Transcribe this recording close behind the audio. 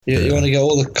You want to get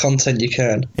all the content you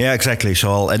can. Yeah, exactly.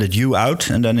 So I'll edit you out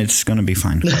and then it's going to be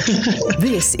fine.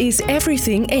 This is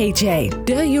Everything AJ,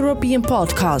 the European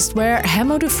podcast where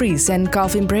Hemmo de Vries and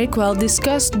Calvin Breakwell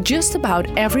discuss just about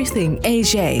everything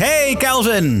AJ. Hey,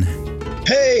 Calvin!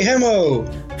 Hey, Hemmo!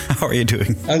 How are you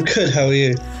doing? I'm good, how are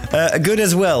you? Good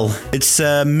as well. It's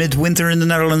midwinter in the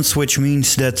Netherlands, which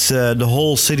means that the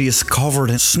whole city is covered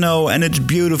in snow and it's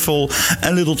beautiful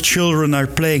and little children are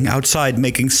playing outside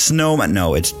making snowmen.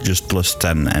 No, it's just plus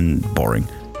 10 and boring.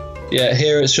 Yeah,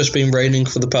 here it's just been raining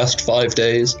for the past 5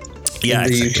 days in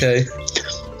the UK.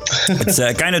 It's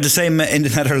kind of the same in the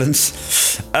Netherlands.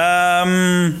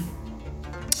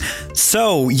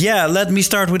 So, yeah, let me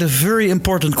start with a very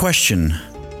important question.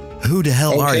 Who the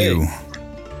hell are you?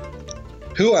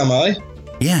 Who am I?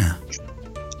 Yeah.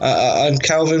 I'm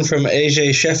Calvin from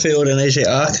AJ Sheffield and AJ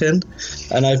Aachen,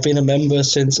 and I've been a member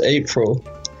since April.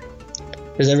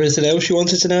 Is there anything else you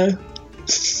wanted to know?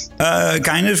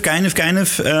 Kind of.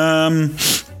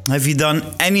 Have you done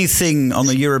anything on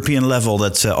a European level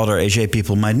that other AJ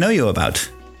people might know you about?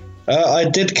 I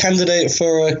did candidate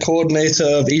for a coordinator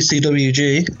of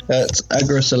ECWG at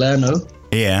Agra Salerno.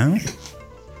 Yeah.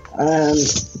 And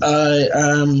I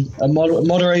am a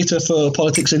moderator for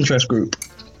Politics Interest Group.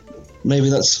 Maybe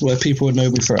that's where people would know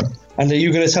me from. And are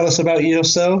you going to tell us about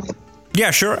yourself?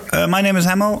 Yeah, sure. My name is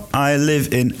Hemmo. I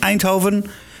live in Eindhoven.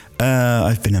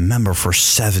 I've been a member for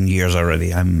 7 years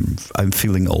already. I'm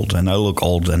feeling old and I look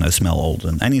old and I smell old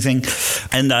and anything.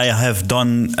 And I have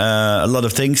done a lot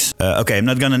of things. Okay, I'm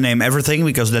not going to name everything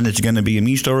because then it's going to be a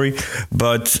me story.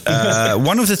 But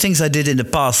one of the things I did in the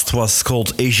past was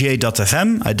called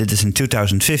AJ.fm. I did this in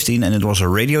 2015 and it was a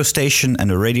radio station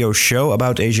and a radio show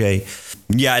about AJ.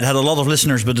 Yeah, it had a lot of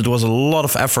listeners, but it was a lot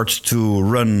of effort to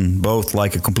run both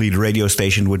like a complete radio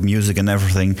station with music and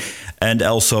everything, and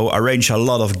also arrange a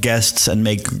lot of guests and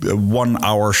make a 1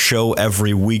 hour show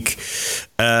every week.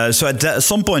 So at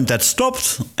some point that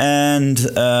stopped, and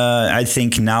I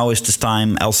think now is the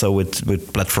time also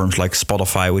with platforms like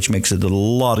Spotify, which makes it a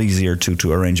lot easier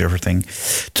to arrange everything,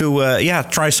 to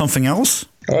try something else.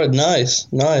 Oh, nice.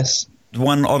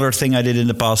 One other thing I did in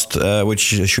the past, which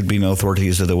should be noteworthy,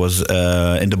 is that I was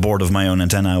in the board of my own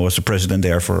antenna. I was the president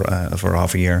there for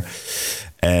half a year,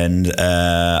 and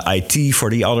IT for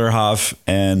the other half.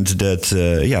 And that,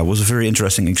 was a very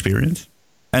interesting experience.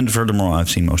 And furthermore, I've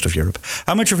seen most of Europe.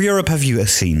 How much of Europe have you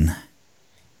seen?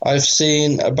 I've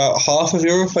seen about half of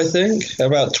Europe, I think,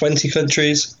 about 20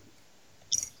 countries.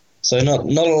 So not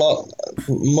a lot,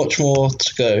 much more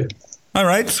to go. All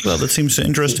right, well, that seems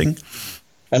interesting.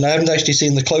 And I haven't actually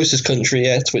seen the closest country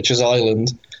yet, which is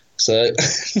Ireland. So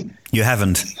you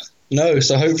haven't? No,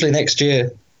 so hopefully next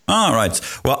year. All right.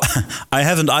 Well, I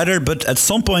haven't either, but at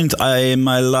some point in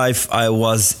my life, I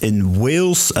was in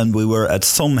Wales and we were at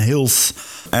some hills.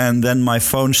 And then my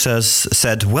phone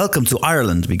said, "Welcome to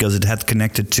Ireland," because it had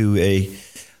connected to a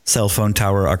cell phone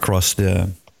tower across the...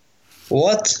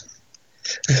 What?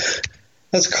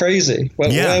 That's crazy.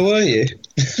 Where were you?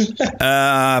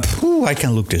 I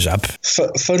can look this up.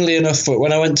 Funnily enough,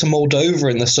 when I went to Moldova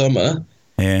in the summer,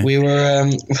 we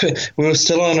were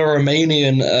still on a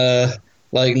Romanian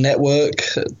network,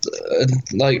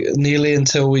 nearly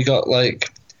until we got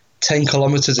 10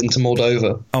 kilometers into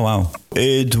Moldova. Oh wow!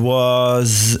 It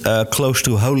was close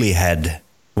to Holyhead,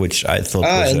 which I thought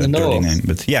was a dirty name,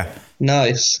 but yeah.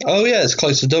 Nice. Oh yeah, it's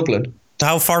close to Dublin.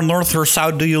 How far north or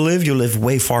south do you live? You live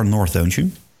way far north, don't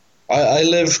you? I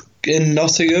live in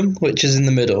Nottingham, which is in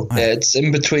the middle. Right. Yeah, it's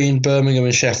in between Birmingham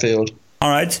and Sheffield.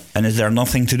 All right. And is there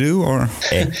nothing to do, or?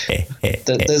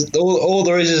 There's all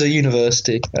there is a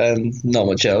university and not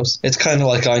much else. It's kind of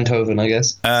like Eindhoven, I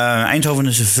guess. Eindhoven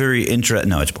is a very interesting...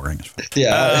 No, it's boring.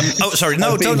 Yeah. Sorry.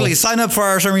 No, totally. Sign up for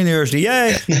our summer university.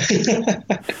 Yay!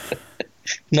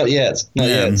 Not yet. Not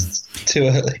yet. It's too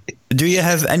early. Do you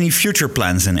have any future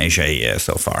plans in Asia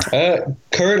so far?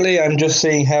 Currently, I'm just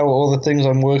seeing how all the things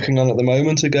I'm working on at the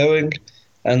moment are going,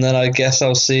 and then I guess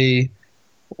I'll see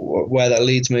where that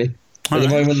leads me. At the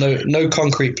moment, no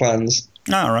concrete plans.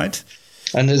 All right.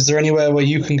 And is there anywhere where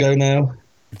you can go now,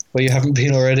 where you haven't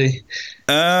been already?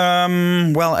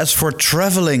 Well, as for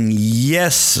traveling,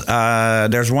 yes.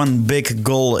 There's one big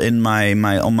goal on my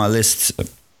list,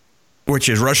 which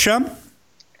is Russia.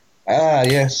 Ah,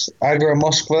 yes, Agra,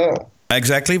 Moskva.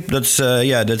 Exactly. That's I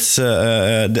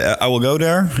will go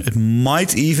there.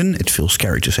 It feels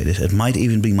scary to say this. It might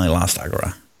even be my last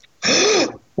Agra.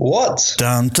 What?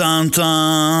 Dun, dun,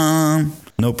 dun.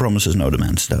 No promises, no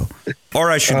demands, though.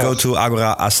 Or I should go to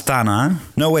Agra Astana.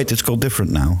 No, wait, it's called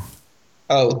different now.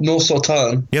 Oh, Nur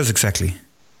Sultan. Yes, exactly.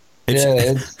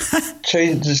 It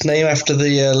changed its name after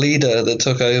the leader that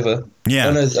took over. Yeah.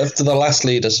 Oh, no, after the last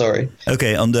leader, sorry.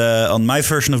 Okay, on my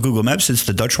version of Google Maps, it's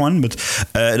the Dutch one, but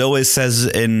it always says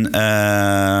in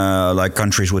like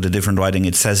countries with a different writing,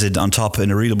 it says it on top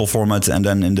in a readable format, and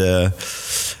then in the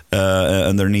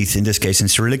underneath, in this case in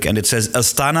Cyrillic, and it says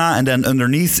Astana, and then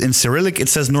underneath in Cyrillic it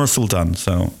says Nur Sultan.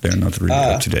 So they're not really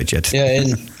up to date yet. Yeah,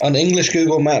 on English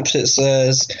Google Maps it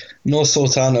says Nur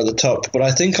Sultan at the top, but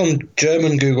I think on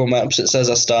German Google Maps it says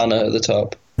Astana at the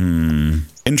top.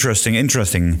 Interesting.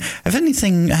 Has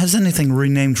anything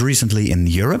renamed recently in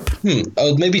Europe?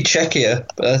 Oh, maybe Czechia,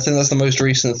 but I think that's the most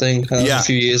recent thing. That was a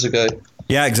few years ago.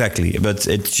 Yeah, exactly. But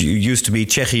it used to be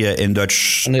Czechia in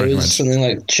Dutch. And it was something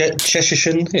like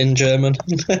Tschechischen in German.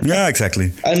 Yeah,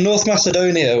 exactly. And North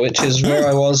Macedonia, which is where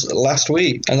I was last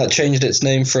week. And that changed its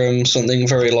name from something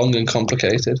very long and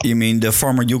complicated. You mean the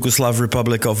former Yugoslav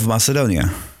Republic of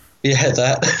Macedonia? Yeah,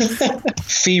 that.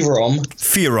 Fyrom.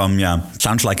 Fyrom, yeah.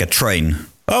 Sounds like a train.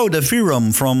 Oh, the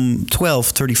Fyrom from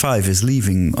 1235 is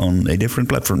leaving on a different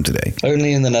platform today.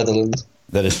 Only in the Netherlands.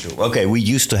 That is true. Okay, we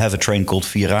used to have a train called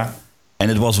Vira,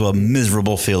 and it was a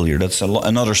miserable failure. That's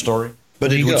another story.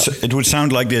 But it would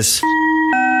sound like this.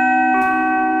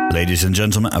 Ladies and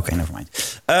gentlemen. Okay, never mind.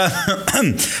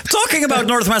 Talking about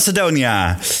North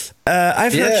Macedonia.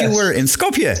 I've heard you were in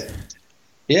Skopje.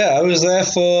 Yeah, I was there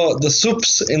for the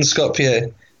SUPS in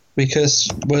Skopje because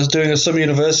I was doing a summer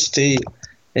university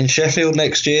in Sheffield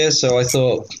next year. So I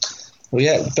thought,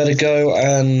 better go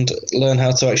and learn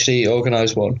how to actually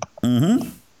organise one. Mm-hmm.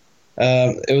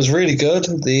 It was really good.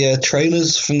 The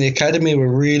trainers from the academy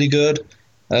were really good.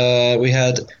 We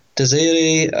had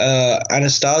Desiree,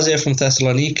 Anastasia from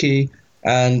Thessaloniki,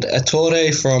 and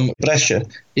Ettore from Brescia.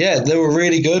 Yeah, they were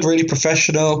really good, really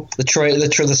professional. The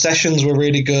sessions were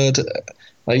really good.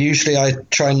 Usually I'm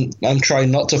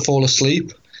trying not to fall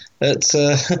asleep at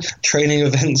training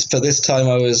events, but this time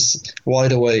I was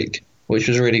wide awake, which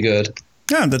was really good.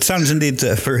 Yeah, that sounds indeed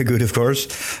very good, of course.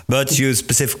 But you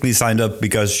specifically signed up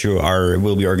because you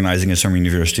will be organizing a summer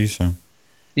university, so.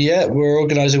 Yeah, we're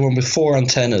organizing one with 4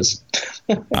 antennas.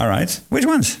 All right. Which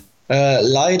ones?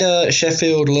 Leiden,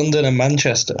 Sheffield, London, and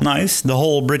Manchester. Nice. The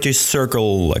whole British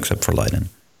circle, except for Leiden.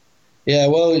 Yeah,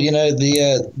 well,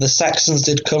 the Saxons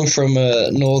did come from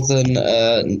northern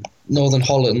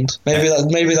Holland.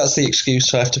 Maybe that's the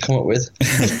excuse I have to come up with.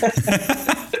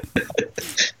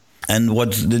 And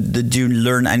what did you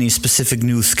learn? Any specific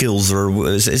new skills, or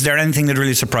is there anything that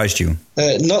really surprised you?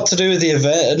 Not to do with the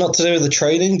event, not to do with the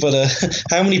training, but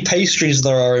how many pastries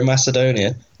there are in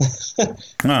Macedonia.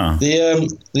 The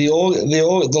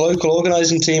local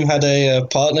organizing team had a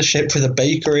partnership with a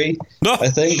bakery, I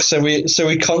think. So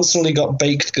we constantly got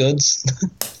baked goods.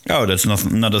 Oh, that's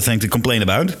not a thing to complain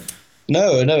about.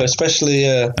 No, especially.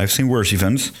 I've seen worse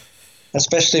events.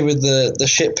 Especially with the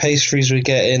shit pastries we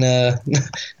get in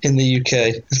the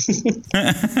UK.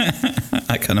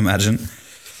 I can imagine.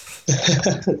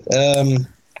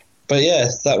 But yeah,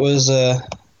 that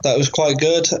was quite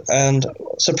good and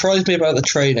surprised me about the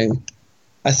training.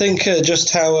 I think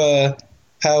just how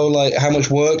much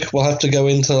work we'll have to go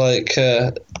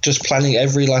into just planning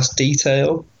every last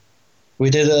detail. We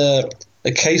did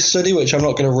a case study, which I'm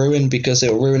not going to ruin because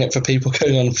it will ruin it for people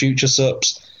going on future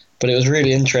SUPs. But it was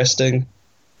really interesting.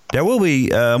 There will be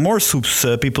more SUPs.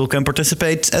 People can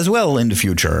participate as well in the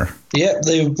future. Yep,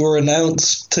 they were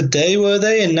announced today, were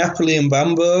they? In Napoli and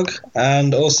Bamberg,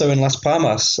 and also in Las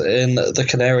Palmas in the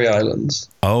Canary Islands.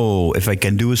 Oh, if I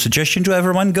can do a suggestion to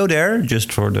everyone, go there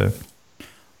just for the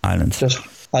islands.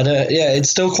 It's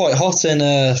still quite hot in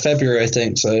February, I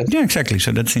think. So yeah, exactly.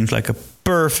 So that seems like a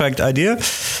perfect idea.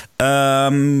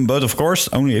 But of course,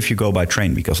 only if you go by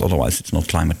train, because otherwise it's not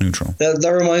climate neutral.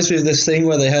 That reminds me of this thing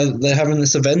where they're having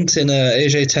this event in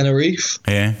AG Tenerife.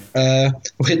 Yeah.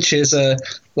 Which is a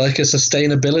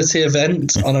sustainability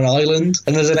event on an island,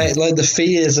 and there's the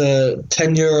fee is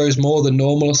 €10 more than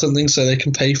normal or something, so they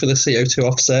can pay for the CO2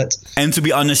 offset. And to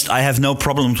be honest, I have no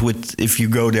problems with if you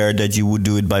go there that you would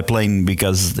do it by plane,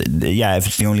 because if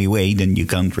it's the only way, then you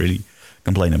can't really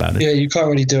complain about it. Yeah, you can't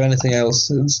really do anything else.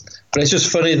 But it's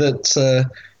just funny that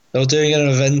they were doing an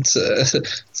event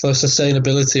for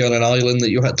sustainability on an island that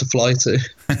you had to fly to.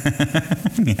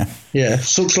 Yeah.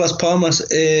 SUPS Las Palmas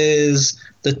is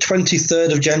the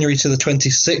 23rd of January to the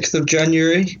 26th of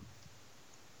January.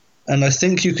 And I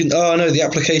think you can... Oh, no, the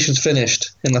application's finished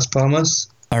in Las Palmas.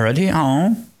 Already?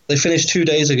 Oh. They finished 2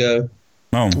 days ago.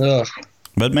 Oh. Ugh.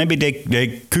 But maybe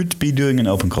they could be doing an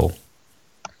open call.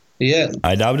 Yeah.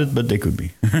 I doubt it, but they could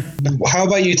be. How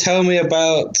about you tell me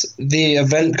about the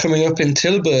event coming up in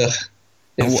Tilburg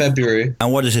in February?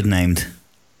 And what is it named?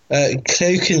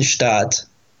 Keukenstad.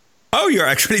 Oh, you're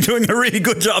actually doing a really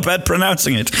good job at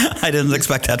pronouncing it. I didn't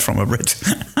expect that from a Brit.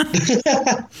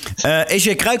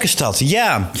 AJ Kruikenstad,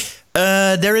 yeah.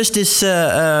 There is this,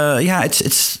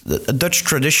 it's a Dutch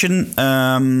tradition.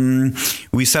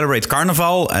 We celebrate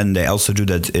Carnival, and they also do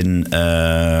that in,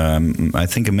 I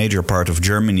think, a major part of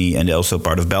Germany and also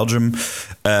part of Belgium.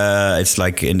 It's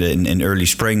like in early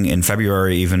spring, in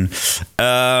February even.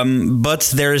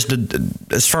 But there is,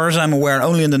 as far as I'm aware,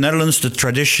 only in the Netherlands, the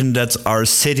tradition that our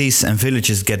cities and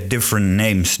villages get different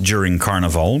names during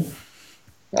Carnival.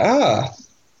 Ah.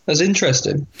 That's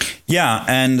interesting. Yeah,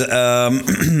 and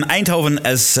Eindhoven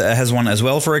has one as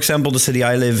well. For example, the city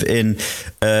I live in,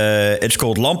 it's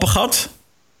called Lampengat.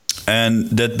 And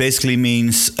that basically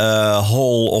means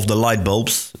hole of the light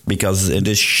bulbs. Because in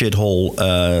this shithole,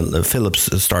 Philips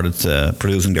started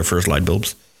producing their first light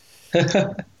bulbs.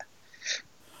 So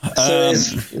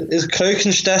is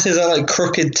Kruikenstad, is that like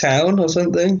Crooked Town or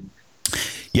something?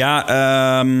 Yeah,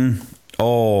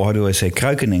 how do I say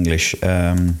Kruik in English?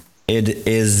 It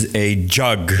is a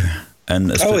jug.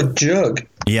 And a jug.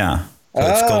 Yeah. So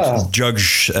it's called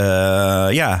Jugs,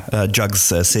 Jugs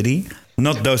City.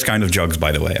 Not those kind of jugs,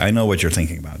 by the way. I know what you're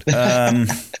thinking about.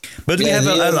 But we have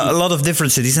a lot of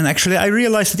different cities. And actually, I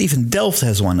realized that even Delft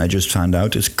has one, I just found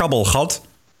out. It's Kabbelgat,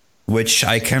 which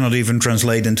I cannot even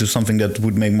translate into something that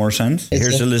would make more sense.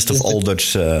 Here's a list of all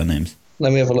Dutch names.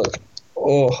 Let me have a look.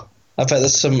 Oh, I bet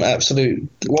there's some absolute...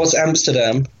 What's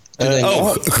Amsterdam?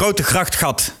 Grote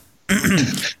Grachtgat.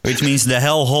 Which means the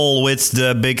hellhole with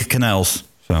the big canals.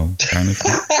 So, kind of.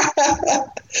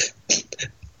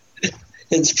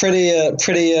 It's pretty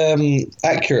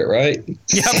accurate, right?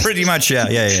 Yeah, pretty much. Yeah.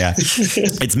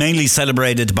 It's mainly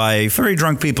celebrated by very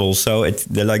drunk people, so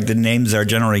the names are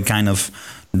generally kind of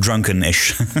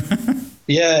drunken-ish.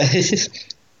 Yeah,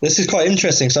 this is quite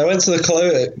interesting. So I went to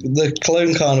the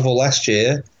Cologne Carnival last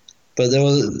year, but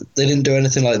they didn't do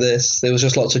anything like this. There was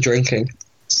just lots of drinking.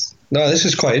 No, this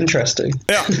is quite interesting.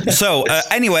 Yeah. So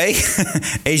anyway,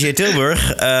 AJ Tilburg,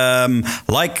 I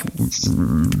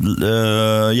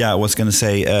was going to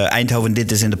say, Eindhoven did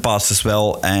this in the past as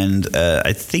well, and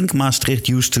I think Maastricht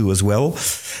used to as well.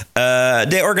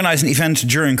 They organize an event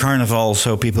during Carnival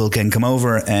so people can come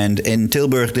over, and in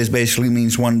Tilburg this basically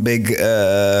means one big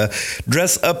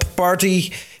dress-up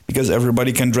party, because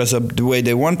everybody can dress up the way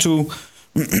they want to.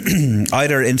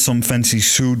 Either in some fancy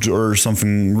suit or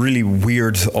something really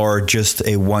weird, or just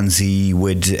a onesie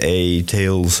with a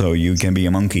tail so you can be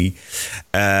a monkey.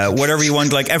 Whatever you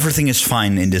want, like everything is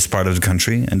fine in this part of the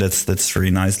country, and that's really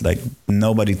nice. Like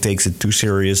nobody takes it too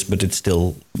serious, but it's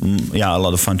still a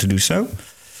lot of fun to do so.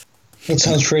 That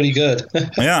sounds pretty good.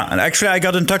 Yeah, and actually I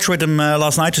got in touch with them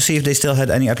last night to see if they still had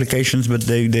any applications, but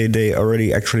they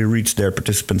already actually reached their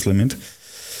participant limit.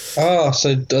 Oh,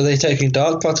 so are they taking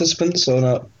dark participants or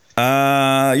not?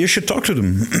 You should talk to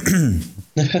them.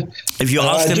 If you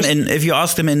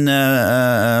ask them in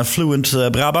fluent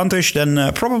Brabantish,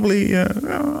 then probably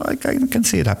I can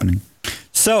see it happening.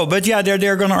 So, but yeah,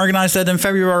 they're going to organize that in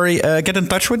February. Get in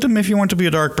touch with them if you want to be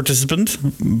a dark participant.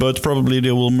 But probably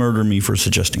they will murder me for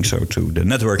suggesting so to the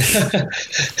network.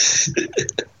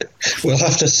 We'll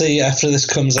have to see after this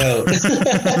comes out.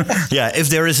 Yeah, if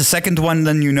there is a second one,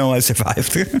 then you know I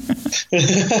survived.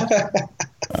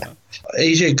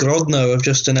 AJ Grodno have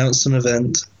just announced an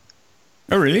event.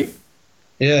 Oh, really?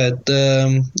 Yeah,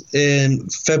 in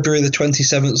February the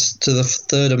 27th to the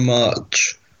 3rd of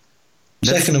March.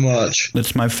 2nd of March.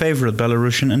 That's my favorite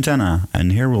Belarusian antenna.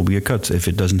 And here will be a cut if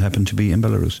it doesn't happen to be in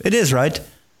Belarus. It is, right?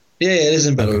 Yeah, it is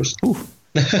in Belarus.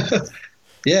 Okay.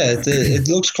 Yeah, it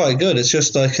looks quite good. It's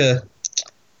just like a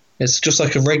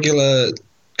regular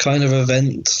kind of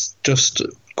event. Just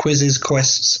quizzes,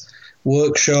 quests,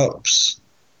 workshops,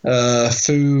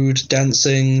 food,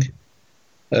 dancing,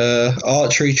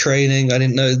 archery training. I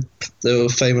didn't know they were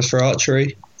famous for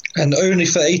archery. And only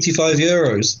for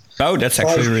 €85. Oh, that's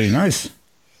actually really nice.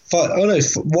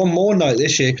 One more night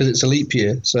this year because it's a leap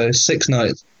year, so 6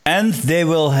 nights. And they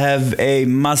will have a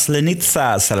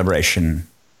Maslenitsa celebration.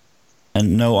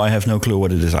 And no, I have no clue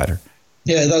what it is either.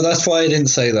 Yeah, that's why I didn't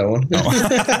say that one. Oh.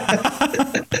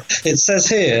 It says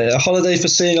here, a holiday for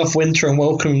seeing off winter and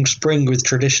welcoming spring with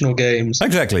traditional games.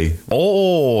 Exactly.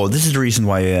 Oh, this is the reason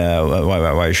why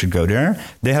you should go there.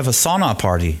 They have a sauna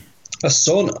party. A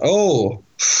sauna?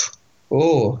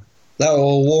 Oh, that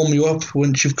will warm you up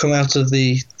once you've come out of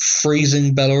the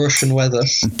freezing Belarusian weather.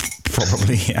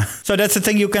 Probably, yeah. So that's the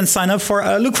thing you can sign up for.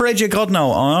 Look for AJ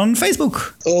Grodno on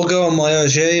Facebook. Or go on my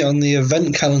AJ on the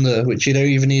event calendar, which you don't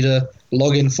even need a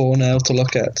login for now to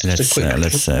look at. Let's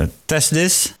test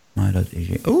this.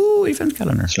 My.AJ. Ooh, event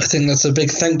calendar. I think that's a big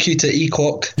thank you to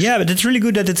Equoc. Yeah, but it's really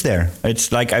good that it's there.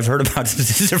 It's like I've heard about it.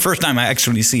 This is the first time I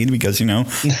actually see it because,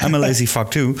 I'm a lazy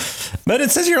fuck too. But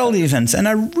it says here all the events and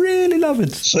I really love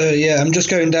it. So, yeah, I'm just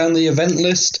going down the event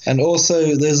list. And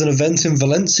also there's an event in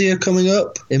Valencia coming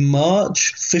up in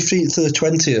March, 15th to the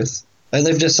 20th. And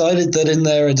they've decided that in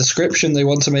their description they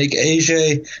want to make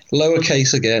AJ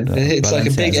lowercase again. It's like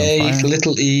a big A,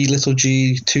 little E, little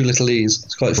G, 2 little E's.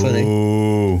 It's quite funny.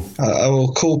 Ooh. I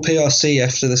will call PRC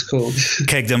after this call.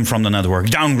 Kick them from the network.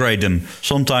 Downgrade them.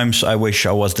 Sometimes I wish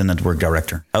I was the network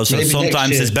director. Also, maybe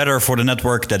sometimes it's better for the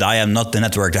network that I am not the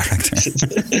network director.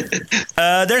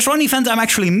 There's one event I'm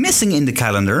actually missing in the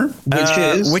calendar.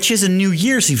 Which is a New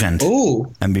Year's event.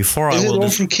 Oh. And before is it the one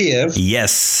from Kiev?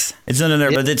 Yes. It's not in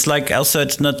there, but it's like... Also,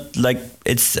 it's not like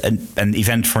it's an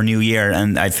event for New Year,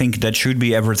 and I think that should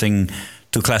be everything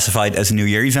to classify it as a New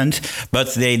Year event.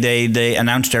 But they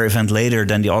announced their event later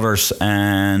than the others,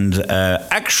 and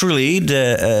actually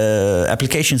the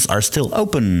applications are still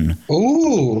open.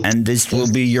 Ooh! And this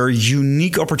will be your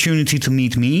unique opportunity to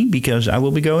meet me because I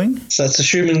will be going. So that's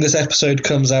assuming this episode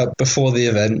comes out before the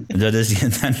event. That is the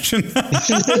intention.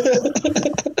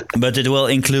 But it will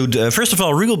include, first of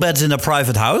all, regal beds in a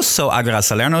private house, so Agra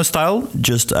Salerno style.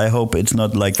 Just, I hope it's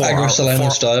not like... Agra Salerno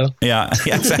style. Yeah,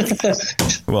 exactly.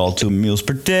 Well, 2 meals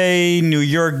per day, New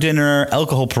York dinner,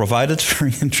 alcohol provided.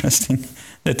 Very interesting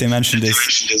that they mentioned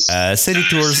this. City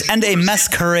tours and a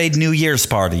masquerade New Year's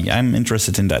party. I'm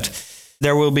interested in that.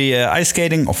 There will be ice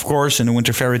skating, of course, in the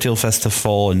Winter Fairy Tale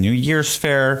Festival, a New Year's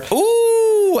fair.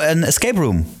 Ooh, an escape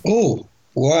room. Oh,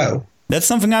 wow. That's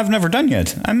something I've never done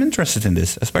yet. I'm interested in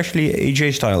this, especially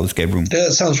AJ-style escape room. Yeah,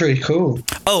 that sounds really cool.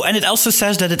 Oh, and it also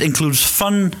says that it includes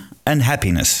fun and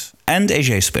happiness and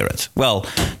AJ spirit. Well,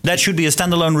 that should be a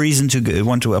standalone reason to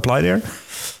want to apply there.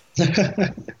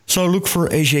 So look for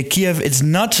AJ Kiev. It's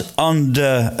not on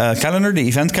the calendar, the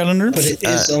event calendar. But it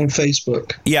is on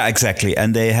Facebook. Yeah, exactly.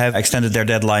 And they have extended their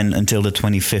deadline until the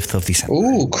 25th of December.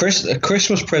 Ooh, a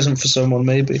Christmas present for someone,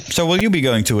 maybe. So will you be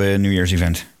going to a New Year's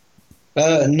event?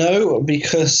 No,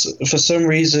 because for some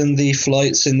reason the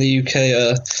flights in the UK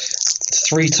are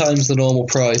 3 times the normal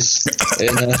price.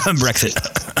 Brexit.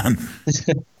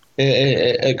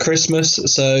 At Christmas.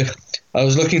 So I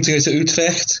was looking to go to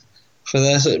Utrecht for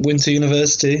their Winter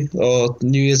University, or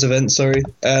New Year's event, sorry.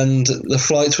 And the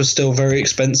flights were still very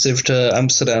expensive to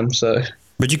Amsterdam, so...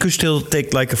 But you could still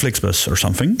take like a Flixbus or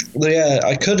something. Yeah,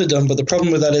 I could have done, but the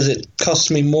problem with that is it costs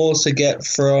me more to get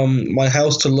from my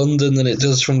house to London than it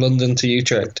does from London to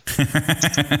Utrecht.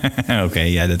 Okay,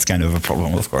 yeah, that's kind of a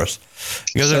problem, of course.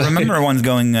 Because I remember once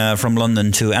going from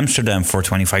London to Amsterdam for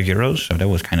 €25, so that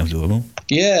was kind of doable.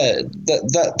 Yeah,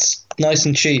 that's nice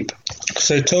and cheap.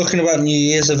 So talking about New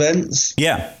Year's events.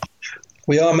 Yeah.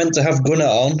 We are meant to have Gunnar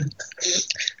on,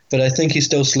 but I think he's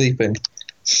still sleeping.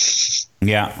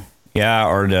 Yeah. Yeah,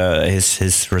 or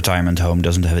his retirement home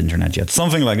doesn't have internet yet.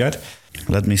 Something like that.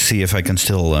 Let me see if I can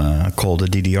still call the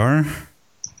DDR.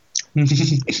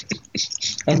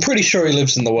 I'm pretty sure he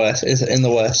lives in the West.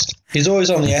 He's always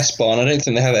on the S-Bahn. I don't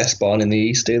think they have S-Bahn in the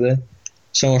East, do they?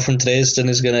 Someone from Dresden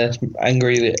is going to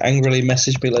angrily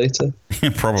message me later.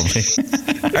 Probably.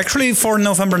 Actually, for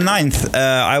November 9th,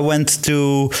 I went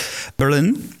to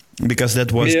Berlin, because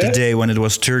that was the day when it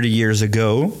was 30 years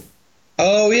ago.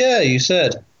 Oh, yeah, you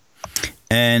said.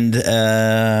 And,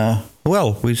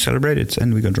 well, we celebrated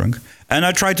and we got drunk. And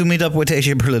I tried to meet up with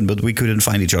AJ Berlin, but we couldn't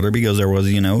find each other because there was,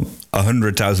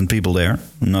 100,000 people there.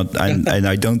 And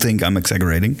I don't think I'm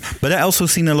exaggerating. But I also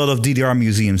seen a lot of DDR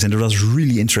museums, and it was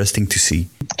really interesting to see.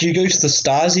 Do you go to the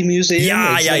Stasi Museum?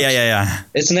 Yeah.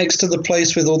 It's next to the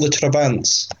place with all the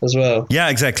Trabants as well. Yeah,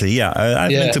 exactly. Yeah, I've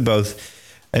been to both.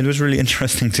 It was really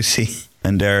interesting to see.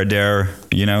 And their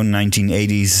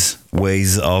 1980s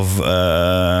ways of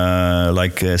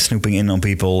snooping in on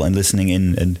people and listening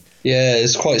in. And yeah,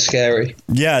 it's quite scary.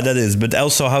 Yeah, that is. But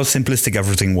also how simplistic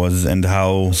everything was and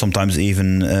how sometimes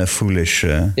even foolish.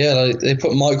 Yeah, like they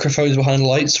put microphones behind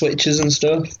light switches and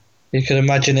stuff. You can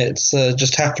imagine it's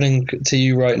just happening to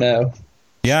you right now.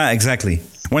 Yeah, exactly.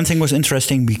 One thing was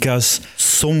interesting because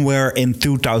somewhere in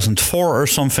 2004 or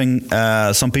something,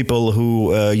 some people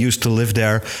who used to live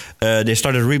there, they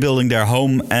started rebuilding their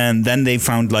home, and then they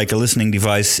found like a listening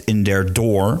device in their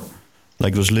door,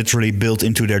 like it was literally built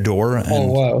into their door,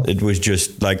 and it was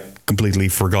just like completely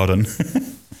forgotten.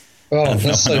 Oh,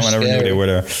 that's so no one ever scary. knew they were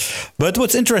there. But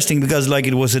what's interesting, because like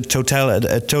it was a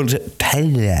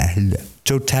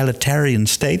totalitarian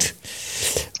state,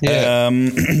 Yeah.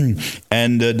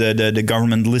 And the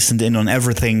government listened in on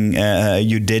everything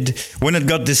you did. When it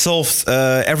got dissolved,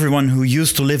 everyone who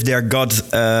used to live there got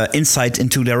insight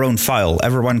into their own file.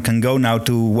 Everyone can go now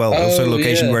to, also the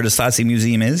location where the Stasi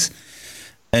Museum is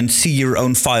and see your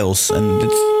own files. And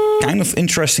it's kind of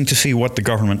interesting to see what the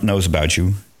government knows about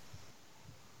you.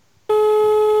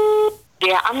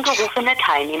 Der angerufene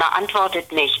Teilnehmer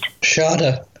antwortet nicht.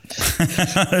 Schade.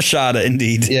 Schade,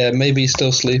 indeed. Yeah, maybe he's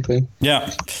still sleeping.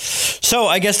 Yeah. So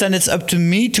I guess then it's up to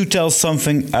me to tell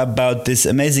something about this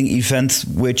amazing event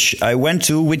which I went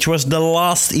to, which was the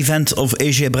last event of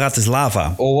AG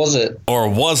Bratislava. Or was it? Or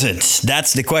was it?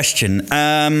 That's the question.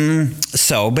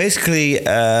 So basically,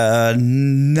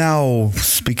 now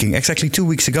speaking exactly 2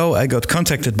 weeks ago, I got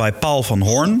contacted by Paul van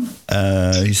Hoorn.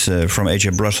 He's from AG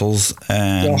Brussels.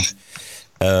 And... Yeah.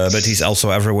 But he's also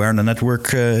everywhere in the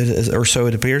network, or so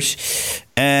it appears.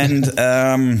 And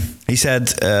he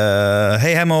said,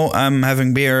 hey, Hemmo, I'm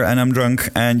having beer and I'm drunk,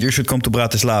 and you should come to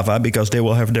Bratislava because they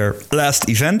will have their last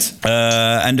event.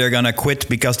 And they're going to quit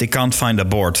because they can't find a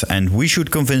board. And we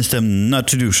should convince them not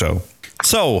to do so.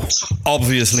 So,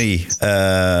 obviously,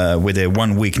 with a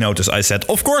 1 week notice, I said,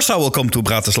 of course I will come to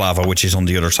Bratislava, which is on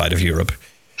the other side of Europe.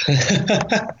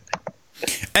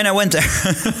 And I went there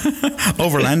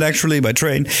overland, actually, by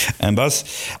train and bus.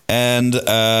 And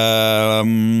I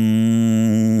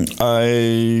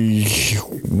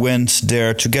went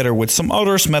there together with some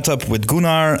others, met up with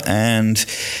Gunnar and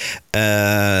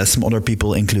some other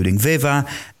people, including Veva.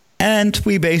 And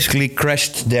we basically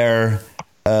crashed their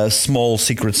small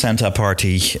Secret Santa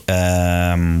party,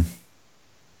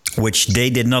 which they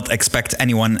did not expect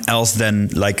anyone else than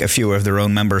like a few of their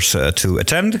own members to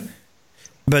attend.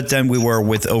 But then we were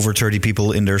with over 30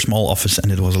 people in their small office,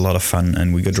 and it was a lot of fun,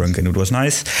 and we got drunk, and it was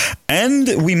nice. And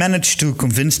we managed to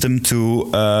convince them to,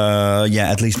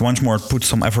 at least once more, put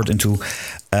some effort into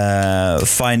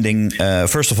finding,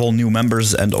 first of all, new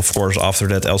members, and of course, after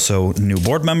that, also new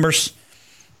board members.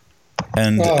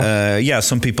 And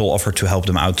some people offered to help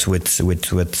them out with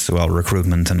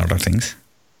recruitment and other things.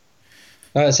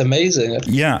 Oh, it's amazing.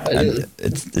 Yeah.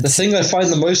 The thing I find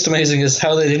the most amazing is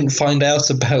how they didn't find out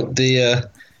about the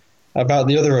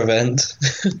other event.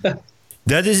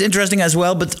 That is interesting as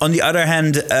well. But on the other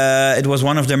hand, it was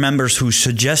one of their members who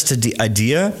suggested the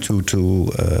idea to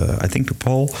I think to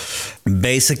Paul.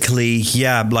 Basically,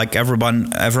 like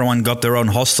everyone got their own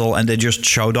hostel and they just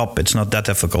showed up. It's not that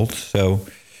difficult. So.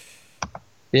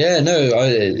 Yeah, no,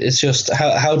 it's just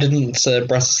how didn't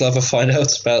Bratislava find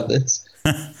out about this?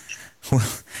 Well,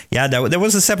 yeah, there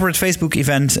was a separate Facebook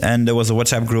event and there was a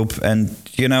WhatsApp group, and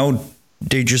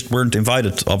they just weren't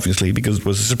invited, obviously, because it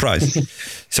was a surprise.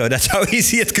 So that's how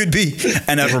easy it could be,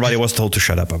 and everybody was told to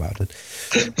shut up about it.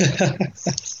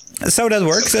 So that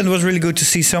worked, and it was really good to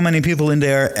see so many people in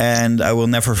there. And I will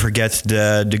never forget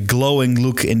the glowing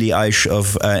look in the eyes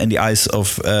of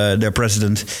their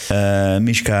president,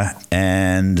 Mishka.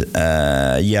 And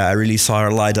I really saw her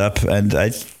light up, and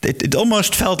it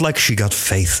almost felt like she got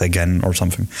faith again or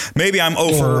something. Maybe I'm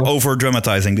over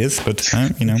dramatizing this, but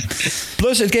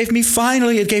Plus, it gave me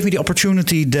the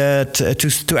opportunity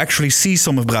to actually see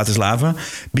some of Bratislava,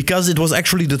 because it was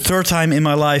actually the third time in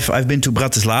my life I've been to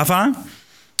Bratislava.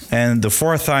 And the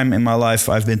fourth time in my life,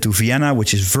 I've been to Vienna,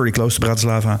 which is very close to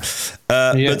Bratislava.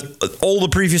 But all the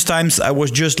previous times, I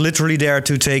was just literally there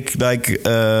to take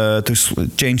to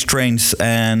change trains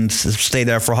and stay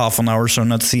there for half an hour, so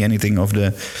not see anything of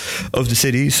the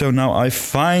city. So now I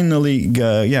finally,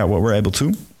 we're able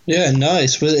to. Yeah,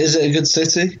 nice. Is it a good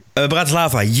city?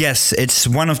 Bratislava, yes. It's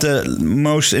one of the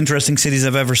most interesting cities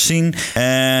I've ever seen.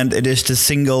 And it is the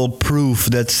single proof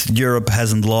that Europe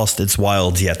hasn't lost its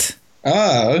wild yet.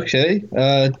 Ah, okay.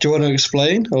 Do you want to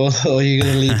explain, or are you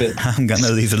going to leave it? I'm going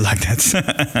to leave it like that.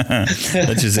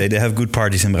 Let's just say they have good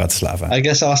parties in Bratislava. I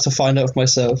guess I'll have to find out for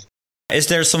myself. Is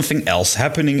there something else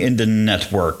happening in the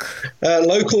network?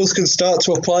 Locals can start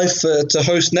to apply to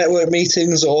host network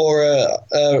meetings or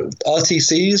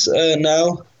RTCs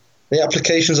now. The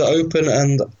applications are open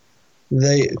and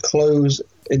they close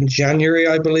in January,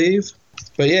 I believe.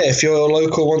 But yeah, if your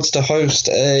local wants to host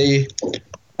a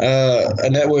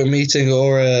network meeting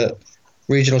or a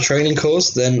regional training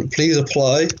course, then please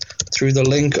apply through the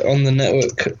link on the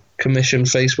Network Commission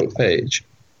Facebook page.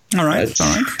 All right.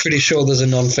 Pretty sure there's a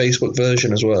non-Facebook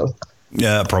version as well.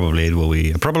 Yeah, probably it will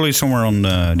be. Probably somewhere on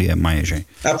the MyAG.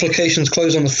 Applications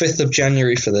close on the 5th of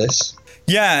January for this.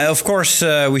 Yeah, of course,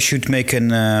 we should make a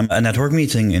network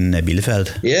meeting in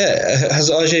Bielefeld. Yeah, has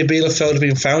AG Bielefeld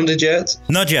been founded yet?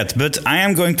 Not yet, but I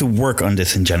am going to work on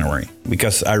this in January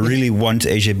because I really want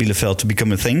AG Bielefeld to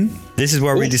become a thing. This is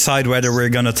where we decide whether we're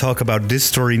going to talk about this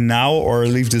story now or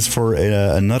leave this for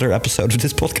another episode of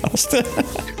this podcast.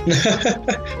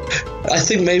 I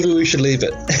think maybe we should leave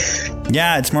it.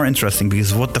 Yeah, it's more interesting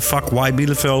because what the fuck, why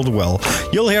Bielefeld? Well,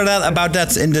 you'll hear about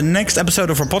that in the next episode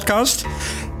of our podcast,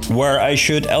 where I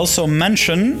should also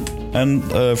mention, and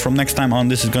from next time on,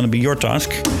 this is going to be your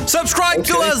task, subscribe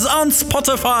to us on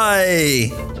Spotify.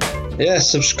 Yeah,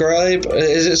 subscribe.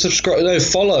 Is it subscribe? No,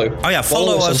 follow. Oh yeah,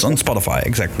 follow us on Spotify,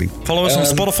 exactly. Follow us on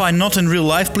Spotify, not in real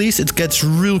life, please. It gets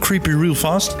real creepy real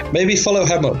fast. Maybe follow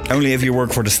Hemo. Only if you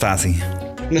work for the Stasi.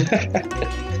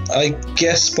 I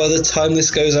guess by the time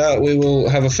this goes out, we will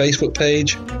have a Facebook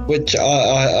page, which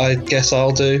I guess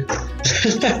I'll do.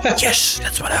 Yes,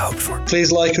 that's what I hoped for.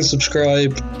 Please like and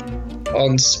subscribe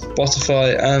on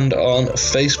Spotify and on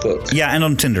Facebook. Yeah, and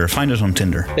on Tinder. Find us on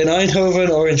Tinder. In Eindhoven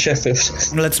or in Sheffield?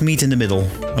 Let's meet in the middle.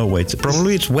 Oh, wait.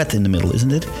 Probably it's wet in the middle,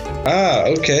 isn't it? Ah,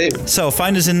 okay. So,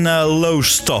 find us in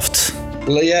Lowestoft.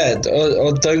 Yeah,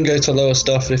 or don't go to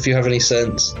Lowestoft if you have any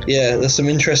sense. Yeah, there's some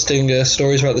interesting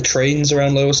stories about the trains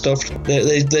around Lowestoft.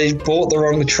 They bought the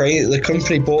wrong train. The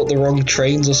company bought the wrong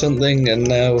trains or something, and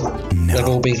now they've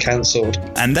all been cancelled.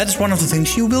 And that's one of the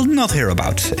things you will not hear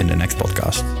about in the next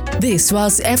podcast. This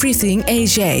was Everything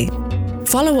AJ.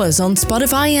 Follow us on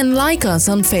Spotify and like us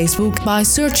on Facebook by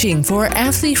searching for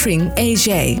Everything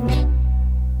AJ.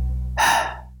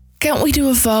 Can't we do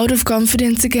a vote of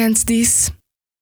confidence against this?